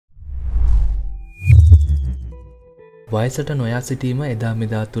වයසට නොයා සිටීම එදා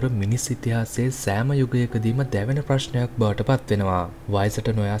මෙදා තුර මිනිස් ඉතිහාසයේ සෑම යුගයකදීම දැවෙන ප්‍රශ්නයක් බවට පත් වෙනවා.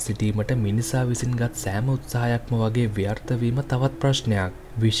 වයසට නොයා සිටීමට මිනිසා විසින් ගත් සෑම උත්සාහයක්ම වගේ ව්‍යර්ථ වීම තවත් ප්‍රශ්නයක්.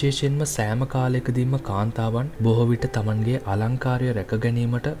 විශේෂයෙන්ම සෑම කාලයකදීම කාන්තාවන් බොහෝ විට Tamanගේ අලංකාරය රැක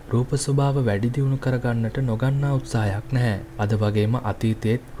ගැනීමට රූප ස්වභාව වැඩි දියුණු කරගන්නට නොගන්නා උත්සාහයක් නැහැ. අද වගේම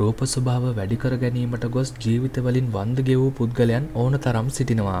අතීතයේත් රූප ස්වභාව වැඩි කර ගැනීමට ගොස් ජීවිතවලින් වන්ද ගෙවූ පුද්ගලයන් ඕනතරම්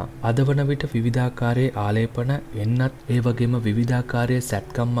සිටිනවා. අද වන විට විවිධාකාරයේ ආලේපන එන්නත් ඒ වගේම විවිධාකාරයේ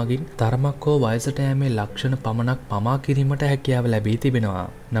සැත්කම් මගින් තරමක් හෝ වයසට යෑමේ ලක්ෂණ පමණක් පමා කිරීමට හැකියාව ලැබී තිබෙනවා.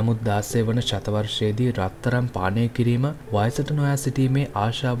 නමුත් 16 වන ශතවර්ෂයේදී රත්තරන් පානය කිරීම වයසට නොයා සිටීමේ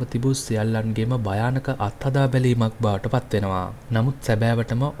ආශාව තිබූ සියල්ලන්ගේම භයානක අත්හදා බැලීමක් බවට පත් වෙනවා. නමුත්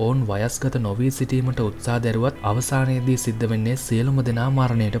සැබෑවටම ඔවුන් වයස්ගත නොවී සිටීමට උත්සාහ දැරුවත් අවසානයේදී සිද්ධ වෙන්නේ සියලුම දෙනා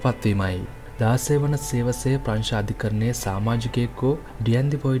මරණයට පත්වීමයි. 16 වන සේවසයේ ප්‍රංශ අධිකරණයේ සමාජිකයෙකු ඩියන්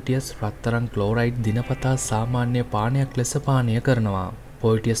ඩි පොයිටියස් රත්තරන් ක්ලෝරයිඩ් දිනපතා සාමාන්‍ය පානයක් ලෙස පානය කරනවා.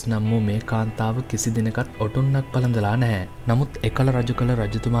 පොයිටියස් නම් වූ මේ කාන්තාව කිසි දිනකත් ඔටුන්නක් පළඳලා නැහැ. නමුත් එකල රජු කළ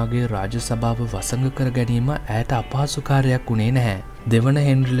රජතුමාගේ රාජ සභාව වසඟ කර ගැනීම ඈට අපහසු කාර්යයක් වුණේ නැහැ. දෙවන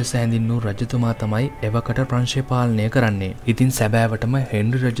හෙන්රි ලෙස හැඳින්වූ රජතුමා තමයි එවකට ප්‍රංශය පාලනය කරන්නේ. ඉතින් සැබෑවටම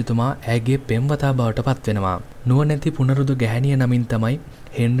හෙන්රි රජතුමා ඇගේ පෙම්වතා බවට පත් වෙනවා. නුවණැති පුනරුදු ගැහැණිය නමින් තමයි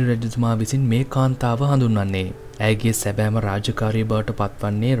හෙන්රි රජතුමා විසින් මේ කාන්තාව හඳුන්වන්නේ. ඇයගේ සැබෑම රාජකාරී බවට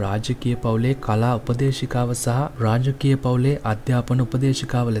පත්වන්නේ රාජකීය පවුලේ කලා උපදේශිකාව සහ රාජකීය පවුලේ අධ්‍යාපන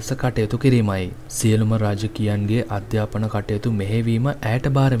උපදේශිකාව ලෙස කටයුතු කිරීමයි. සියලුම රාජකීයන්ගේ අධ්‍යාපන කටයුතු මෙහෙවීම ඇයට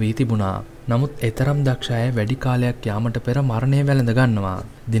බාර වී තිබුණා. නමුත් එතරම් දක්ෂ අය වැඩි කාලයක් යාමට පෙර මරණය වැළඳ ගන්නවා.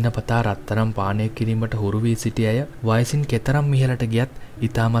 දිනපතා රත්තරන් පානය කිරීමට හුරු වී සිටි අය වයසින් කෙතරම් ඉහළට ගියත්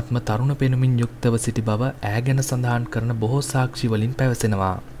ඊ타මත්ම තරුණ පෙනුමින් යුක්තව සිටි බව ඈ ගැන සඳහන් කරන බොහෝ සාක්ෂි වලින්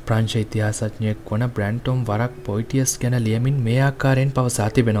පැවසෙනවා. ප්‍රංශ ඉතිහාසඥයෙක් වන බ්‍රැන්ටොම් වරක් පොයිටියස් ගැන ලියමින් මේ ආකාරයෙන් පවසා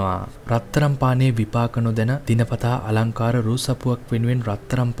තිබෙනවා. රත්තරන් පානයේ විපාක නොදැන දිනපතා අලංකාර රූසපුවක් වෙනුවෙන්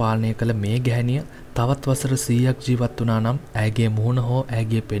රත්තරන් පානය කළ මේ ගැහැණිය තවත් වසර 100ක් ජීවත් වුණා නම් ඇයගේ මුහුණ හෝ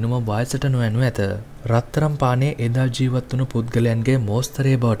ඇයගේ පෙනුම වයසට නොයනු ඇත. රත්තරන් පානයේ එදා ජීවත් වුණු පුද්ගලයන්ගේ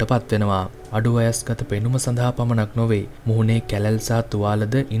මෝස්තරය බවට පත් වෙනවා. අඩු වයස්ගත පෙනුම සඳහා පමණක් නොවේ. මුහුණේ කැලැල් සහ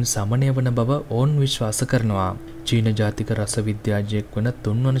තුවාලද ඉන් සමනය වන බව ඔවුන් විශ්වාස කරනවා. චීන ජාතික රස විද්‍යාඥයෙක් වන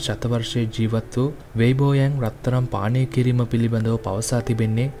 3 වන ශතවර්ෂයේ ජීවත් වූ වෙයිබෝයන් රත්තරන් පානය කිරීම පිළිබඳව පවසා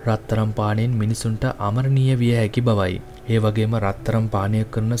තිබෙන්නේ රත්තරන් පානයෙන් මිනිසුන්ට අමරණීය විය හැකි බවයි. ඒ වගේම රත්තරන් පානය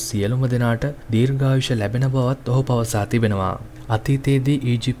කරන සියලුම දෙනාට දීර්ඝායුෂ ලැබෙන බවත් ඔහු පවසා තිබෙනවා. අතීතයේදී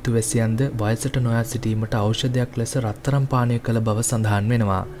ඊජිප්තු වැසියන්ද වයසට නොයා සිටීමට ඖෂධයක් ලෙස රත්තරන් පානය කළ බව සඳහන්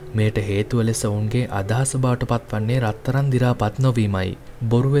වෙනවා. මේට හේතුව ලෙස ඔවුන්ගේ අදහස බවට පත්වන්නේ රත්තරන් දි รา පත් නොවීමයි.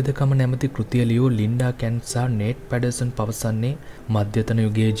 බොරු වෙදකම නැමැති කෘතිය ලියූ ලින්ඩා කැන්ට් සහ නේට් පැඩර්සන් පවසන්නේ මධ්‍යතන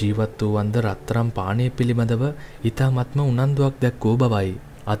යුගයේ ජීවත් වූවන්ද රත්තරන් පානය පිළිබඳව ඉතාමත්ම උනන්දුවක් දැක්වූ බවයි.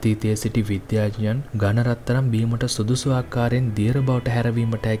 අතීතයේ සිටි විද්‍යාඥයන් ඝන රත්තරන් බීමට සුදුසු ආකාරයෙන් දියර බවට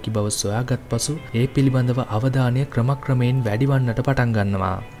හැරවීමට හැකි බව සොයාගත් පසු ඒ පිළිබඳව අවධානය ක්‍රමක්‍රමයෙන් වැඩිවන්නට පටන්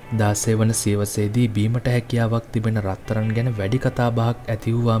ගන්නවා. 16 වන සියවසේදී බීමට හැකියාවක් තිබෙන රත්තරන් ගැන වැඩි කතාබහක්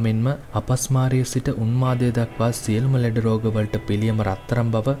ඇති වූවා මෙන්ම අපස්මාරයේ සිට උන්මාදය දක්වා සියලුම ලෙඩ රෝගවලට පිළියම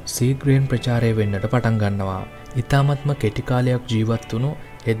රත්තරන් බව ශීඝ්‍රයෙන් ප්‍රචාරය වෙන්නට පටන් ගන්නවා. ඊ타මත්ම කෙටි කාලයක් ජීවත් වුණු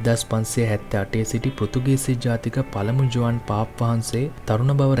 1578 සිටි පෘතුගීසි ජාතික පළමු ජුවන් පාප් වහන්සේ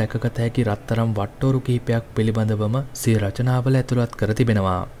තරුණ බව රැකගත හැකි රත්තරන් වට්ටෝරු කිහිපයක් පිළිබඳවම සිය රචනාවල ඇතුළත් කර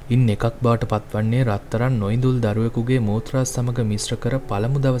තිබෙනවා. ඉන් එකක් බවට පත්වන්නේ රත්තරන් නොඉඳුල් දරුවෙකුගේ මූත්‍රා සමග මිශ්‍ර කර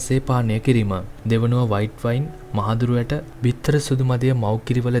පළමු දවසේ පානය කිරීම. දෙවනුව වයිට් වයින්, මහදුරු ඇට, බිත්තර සුදු මදිය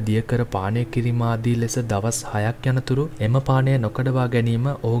මව්කිරිවල දිය කර පානය කිරීම ආදී ලෙස දවස් 6ක් යනතුරු එම පානය නොකඩවා ගැනීම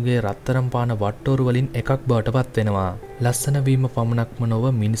ඔහුගේ රත්තරන් පාන වට්ටෝරු වලින් එකක් බවට පත් වෙනවා. ලස්සන වීම පමණක්ම නොව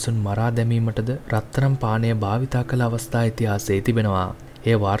මිනිසුන් මරා දැමීමටද රත්තරන් පානය භාවිතා කළ අවස්ථා ඉතිහාසයේ තිබෙනවා.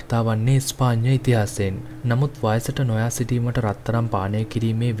 ඒ වාර්තා වන්නේ ස්පාඤ්ඤ ඉතිහාසයෙන්. නමුත් වයසට නොයා සිටීමට රත්තරන් පානය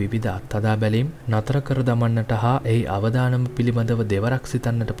කිරීමේ විවිධ අත්හදා බැලීම් නතර කර දමන්නට හා එහි අවදානම පිළිබඳව දෙවරක්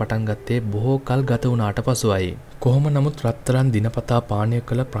සිතන්නට පටන් ගත්තේ බොහෝ කල් ගත වුණාට පසුවයි. කොහොම නමුත් රත්තරන් දිනපතා පානය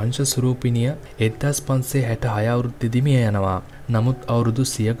කළ ප්‍රංශ සුරූපිනිය 1566 අවුරුද්දේදී මිය යනවා. නමුත් අවුරුදු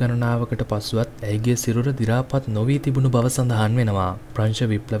 100 ගණනාවකට පසුවත් ඇයගේ සිරුර දි รา පත් නොවී තිබුණු බව සඳහන් වෙනවා. ප්‍රංශ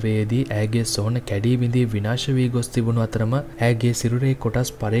විප්ලවයේදී ඇයගේ සොහන කැඩී බිඳී විනාශ වී ගොස් තිබුණු අතරම ඇයගේ සිරුරේ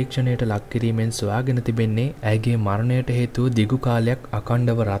කොටස් පරීක්ෂණයට ලක් කිරීමෙන් සොයාගෙන තිබෙන්නේ ඇයගේ මරණයට හේතුව දිගු කාලයක්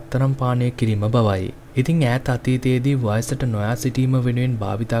අඛණ්ඩව රත්තරන් පානය කිරීම බවයි. ඉතින් ඈත අතීතයේදී වයසට නොයා සිටීම වෙනුවෙන්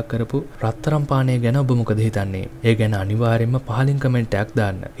භාවිතා කරපු රත්තරන් පානය ගැන ඔබ මොකද හිතන්නේ? ඒ ගැන අනිවාර්යයෙන්ම පහලින් කමෙන්ට් එකක්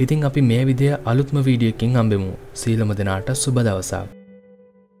දාන්න. ඉතින් අපි මේ විදිය අලුත්ම වීඩියෝ එකකින් හම්බෙමු. සීලම දෙනාට සුබ දවසක්.